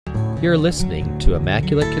You're listening to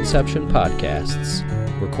Immaculate Conception Podcasts,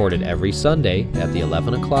 recorded every Sunday at the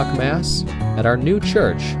 11 o'clock Mass at our new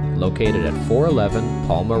church located at 411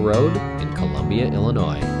 Palma Road in Columbia,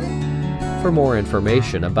 Illinois. For more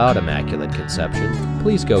information about Immaculate Conception,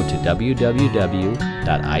 please go to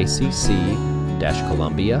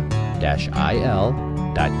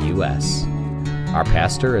www.icc-columbia-il.us. Our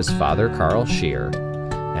pastor is Father Carl Scheer.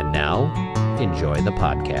 And now, enjoy the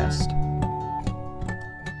podcast.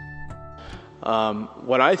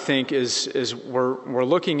 What I think is we're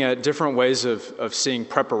looking at different ways of seeing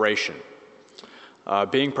preparation,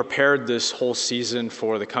 being prepared this whole season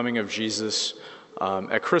for the coming of Jesus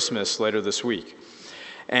at Christmas later this week.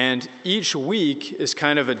 And each week is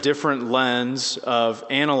kind of a different lens of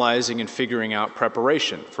analyzing and figuring out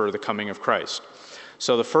preparation for the coming of Christ.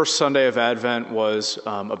 So the first Sunday of Advent was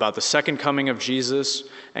about the second coming of Jesus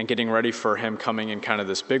and getting ready for him coming in kind of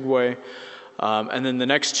this big way. And then the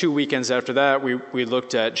next 2 weekends after that, we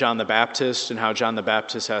looked at John the Baptist and how John the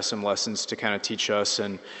Baptist has some lessons to kind of teach us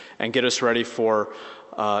and get us ready for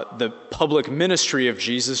the public ministry of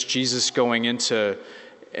Jesus going into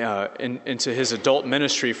his adult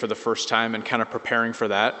ministry for the first time and kind of preparing for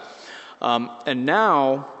that. And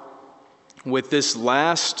now, with this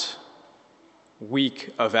last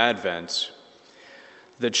week of Advent,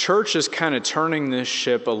 the church is kind of turning this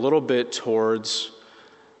ship a little bit towards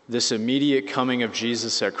this immediate coming of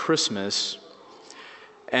Jesus at Christmas.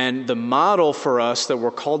 And the model for us that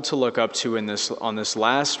we're called to look up to on this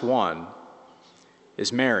last one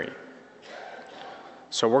is Mary.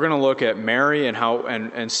 So we're going to look at Mary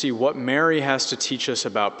and see what Mary has to teach us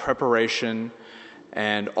about preparation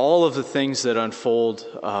and all of the things that unfold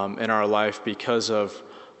in our life because of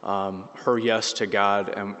her yes to God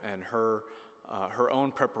and her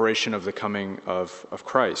own preparation of the coming of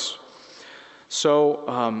Christ.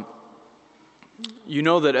 So, you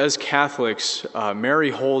know that as Catholics, Mary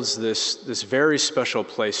holds this very special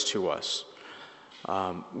place to us.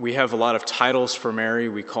 We have a lot of titles for Mary.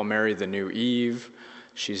 We call Mary the new Eve.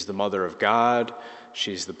 She's the Mother of God.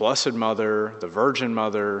 She's the Blessed Mother, the Virgin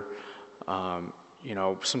Mother.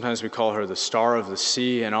 Sometimes we call her the Star of the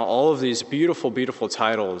Sea, and all of these beautiful, beautiful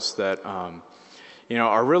titles that are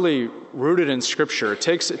really rooted in Scripture. It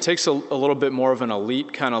takes a little bit more of an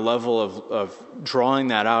elite kind of level of drawing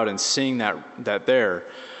that out and seeing that there.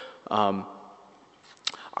 I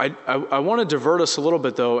want to divert us a little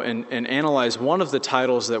bit, though, and analyze one of the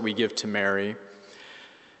titles that we give to Mary,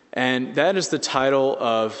 and that is the title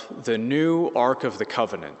of the New Ark of the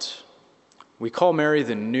Covenant. We call Mary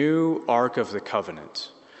the New Ark of the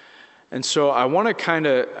Covenant. And so I want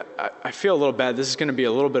to I feel a little bad. This is going to be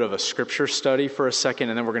a little bit of a scripture study for a second,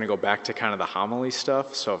 and then we're going to go back to kind of the homily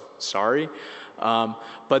stuff, so sorry.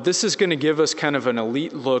 But this is going to give us kind of an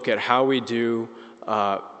elite look at how we do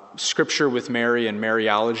scripture with Mary and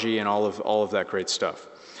Mariology and all of that great stuff.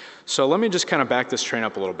 So let me just kind of back this train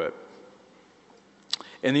up a little bit.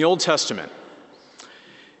 In the Old Testament,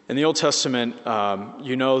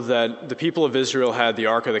 you know that the people of Israel had the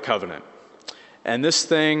Ark of the Covenant. And this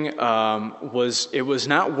thing was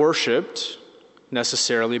not worshipped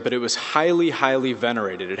necessarily, but it was highly, highly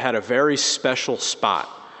venerated. It had a very special spot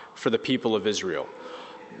for the people of Israel.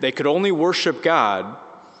 They could only worship God,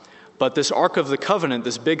 but this Ark of the Covenant,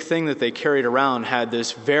 this big thing that they carried around, had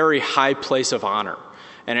this very high place of honor.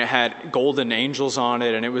 And it had golden angels on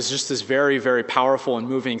it, and it was just this very, very powerful and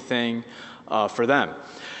moving thing for them.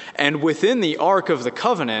 And within the Ark of the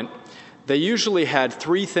Covenant, they usually had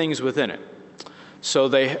three things within it. So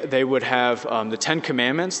they would have the Ten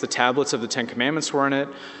Commandments, the tablets of the Ten Commandments were in it.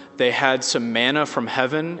 They had some manna from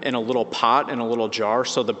heaven in a little pot, in a little jar.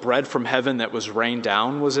 So the bread from heaven that was rained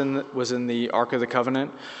down was in the Ark of the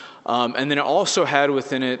Covenant. And then it also had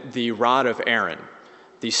within it the rod of Aaron,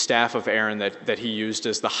 the staff of Aaron that he used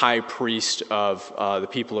as the high priest of the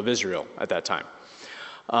people of Israel at that time.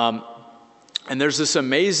 And there's this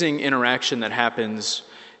amazing interaction that happens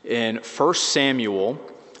in 1 Samuel.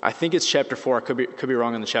 I think it's chapter 4. I could be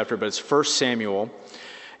wrong on the chapter, but it's 1 Samuel.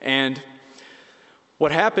 And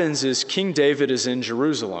what happens is King David is in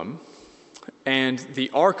Jerusalem, and the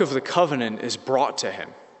Ark of the Covenant is brought to him.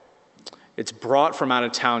 It's brought from out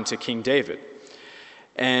of town to King David.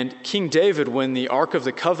 And King David, when the Ark of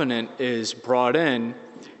the Covenant is brought in,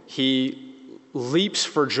 he leaps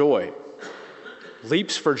for joy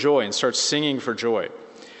and starts singing for joy.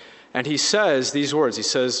 And he says these words, he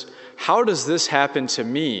says, "How does this happen to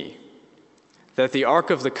me, that the Ark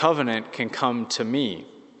of the Covenant can come to me?"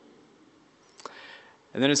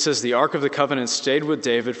 And then it says, the Ark of the Covenant stayed with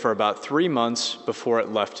David for about 3 months before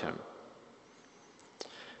it left him.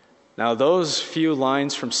 Now those few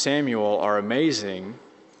lines from Samuel are amazing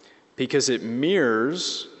because it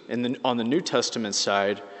mirrors, on the New Testament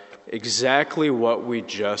side, exactly what we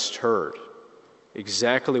just heard.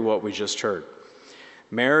 Exactly what we just heard.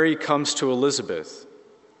 Mary comes to Elizabeth,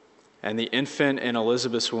 and the infant in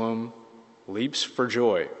Elizabeth's womb leaps for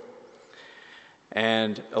joy.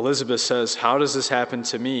 And Elizabeth says, "How does this happen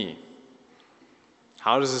to me?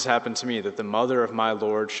 How does this happen to me, that the mother of my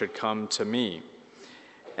Lord should come to me?"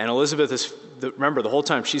 And Elizabeth is, remember, the whole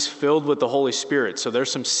time she's filled with the Holy Spirit. So there's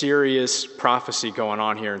some serious prophecy going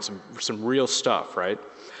on here and some real stuff, right?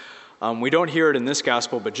 We don't hear it in this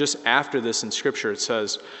gospel, but just after this in Scripture, it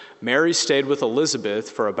says, Mary stayed with Elizabeth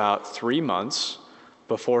for about 3 months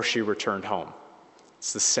before she returned home.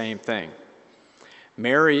 It's the same thing.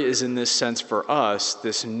 Mary is, in this sense for us,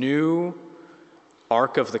 this new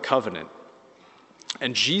Ark of the Covenant.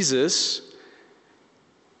 And Jesus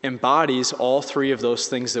embodies all three of those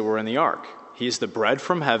things that were in the ark. He is the bread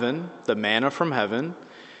from heaven, the manna from heaven.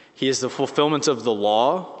 He is the fulfillment of the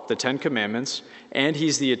law, the 10 Commandments, and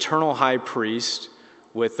he's the eternal high priest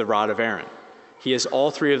with the rod of Aaron. He is all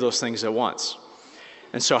three of those things at once.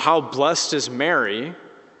 And so how blessed is Mary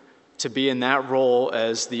to be in that role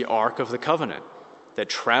as the Ark of the Covenant, that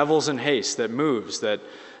travels in haste, that moves, that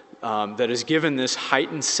is given this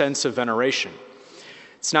heightened sense of veneration.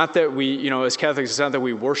 It's not that we, as Catholics, it's not that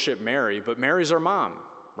we worship Mary, but Mary's our mom,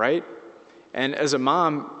 right? And as a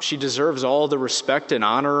mom, she deserves all the respect and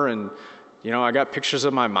honor. And, I got pictures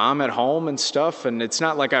of my mom at home and stuff. And it's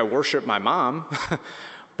not like I worship my mom,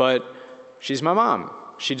 but she's my mom.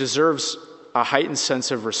 She deserves a heightened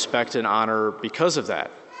sense of respect and honor because of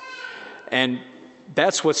that. And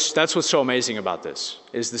that's what's so amazing about this,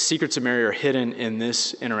 is the secrets of Mary are hidden in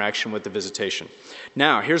this interaction with the visitation.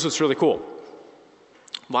 Now, here's what's really cool.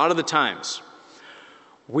 A lot of the times,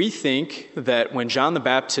 we think that when John the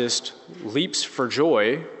Baptist leaps for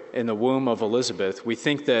joy in the womb of Elizabeth, we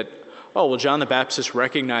think that, John the Baptist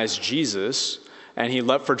recognized Jesus, and he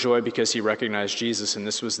leapt for joy because he recognized Jesus, and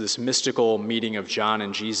this was this mystical meeting of John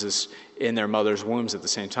and Jesus in their mother's wombs at the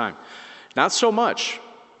same time. Not so much.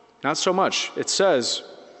 Not so much. It says,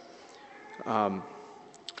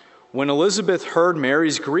 when Elizabeth heard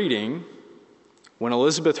Mary's greeting,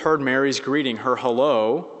 her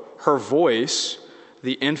hello, her voice,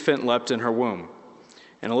 the infant leapt in her womb.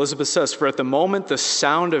 And Elizabeth says, "For at the moment the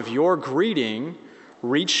sound of your greeting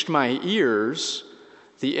reached my ears,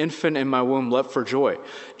 the infant in my womb leapt for joy."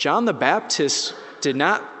 John the Baptist did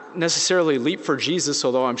not necessarily leap for Jesus,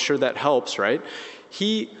 although I'm sure that helps, right?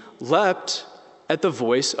 He leapt at the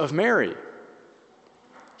voice of Mary.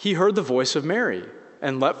 He heard the voice of Mary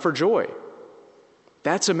and leapt for joy.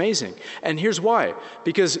 That's amazing. And here's why.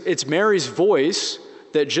 Because it's Mary's voice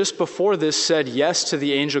that just before this said yes to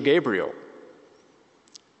the angel Gabriel.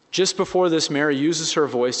 Just before this, Mary uses her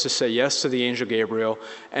voice to say yes to the angel Gabriel,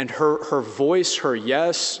 and her voice, her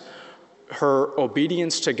yes, her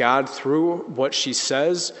obedience to God through what she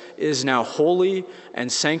says is now holy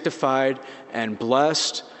and sanctified and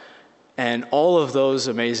blessed and all of those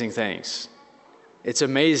amazing things. It's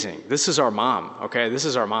amazing. This is our mom, okay? This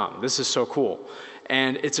is our mom. This is so cool.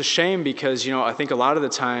 And it's a shame because, I think a lot of the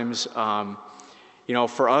times,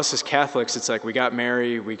 for us as Catholics, it's like we got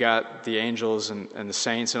Mary, we got the angels and the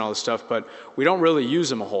saints and all this stuff, but we don't really use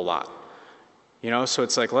them a whole lot. So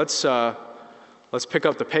it's like, let's pick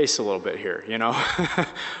up the pace a little bit here,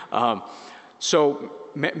 So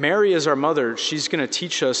Mary is our mother. She's going to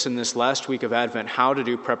teach us in this last week of Advent how to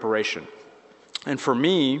do preparation. And for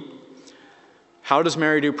me, how does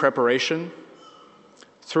Mary do preparation?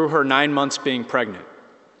 Through her 9 months being pregnant.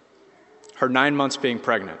 Her 9 months being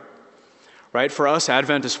pregnant. Right? For us,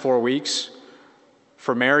 Advent is 4 weeks.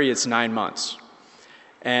 For Mary, it's 9 months.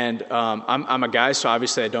 And I'm a guy, so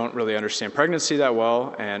obviously I don't really understand pregnancy that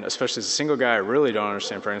well. And especially as a single guy, I really don't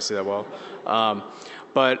understand pregnancy that well.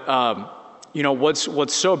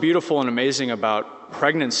 What's so beautiful and amazing about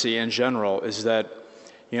pregnancy in general is that,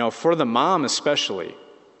 for the mom especially,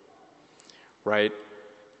 right?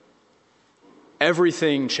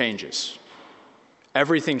 Everything changes.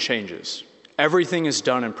 Everything changes. Everything is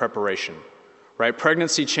done in preparation, right?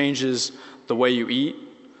 Pregnancy changes the way you eat,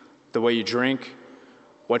 the way you drink,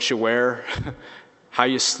 what you wear, how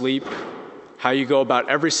you sleep, how you go about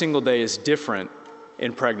every single day is different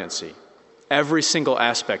in pregnancy. Every single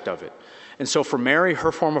aspect of it. And so for Mary,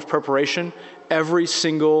 her form of preparation, every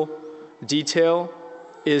single detail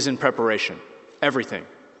is in preparation. Everything.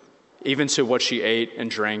 Even to what she ate and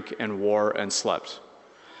drank and wore and slept.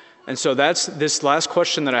 And so that's this last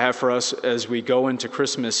question that I have for us as we go into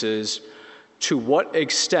Christmas is, to what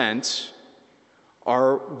extent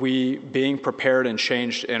are we being prepared and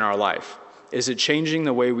changed in our life? Is it changing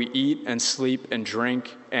the way we eat and sleep and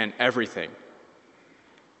drink and everything?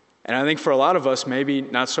 And I think for a lot of us, maybe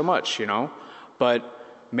not so much,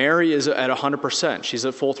 but Mary is at 100%. She's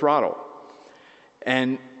at full throttle.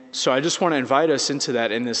 And so I just want to invite us into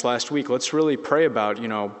that in this last week. Let's really pray about,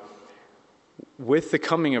 with the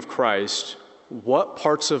coming of Christ, what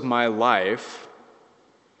parts of my life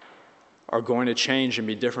are going to change and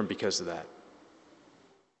be different because of that?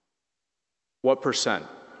 What percent?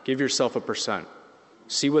 Give yourself a percent.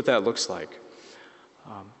 See what that looks like.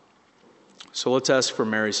 So let's ask for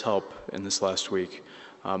Mary's help in this last week.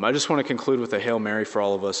 I just want to conclude with a Hail Mary for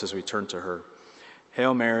all of us as we turn to her.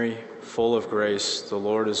 Hail Mary, full of grace, the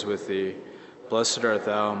Lord is with thee. Blessed art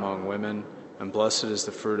thou among women, and blessed is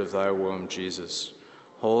the fruit of thy womb, Jesus.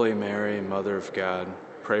 Holy Mary, Mother of God,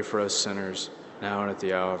 pray for us sinners, now and at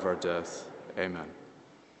the hour of our death. Amen.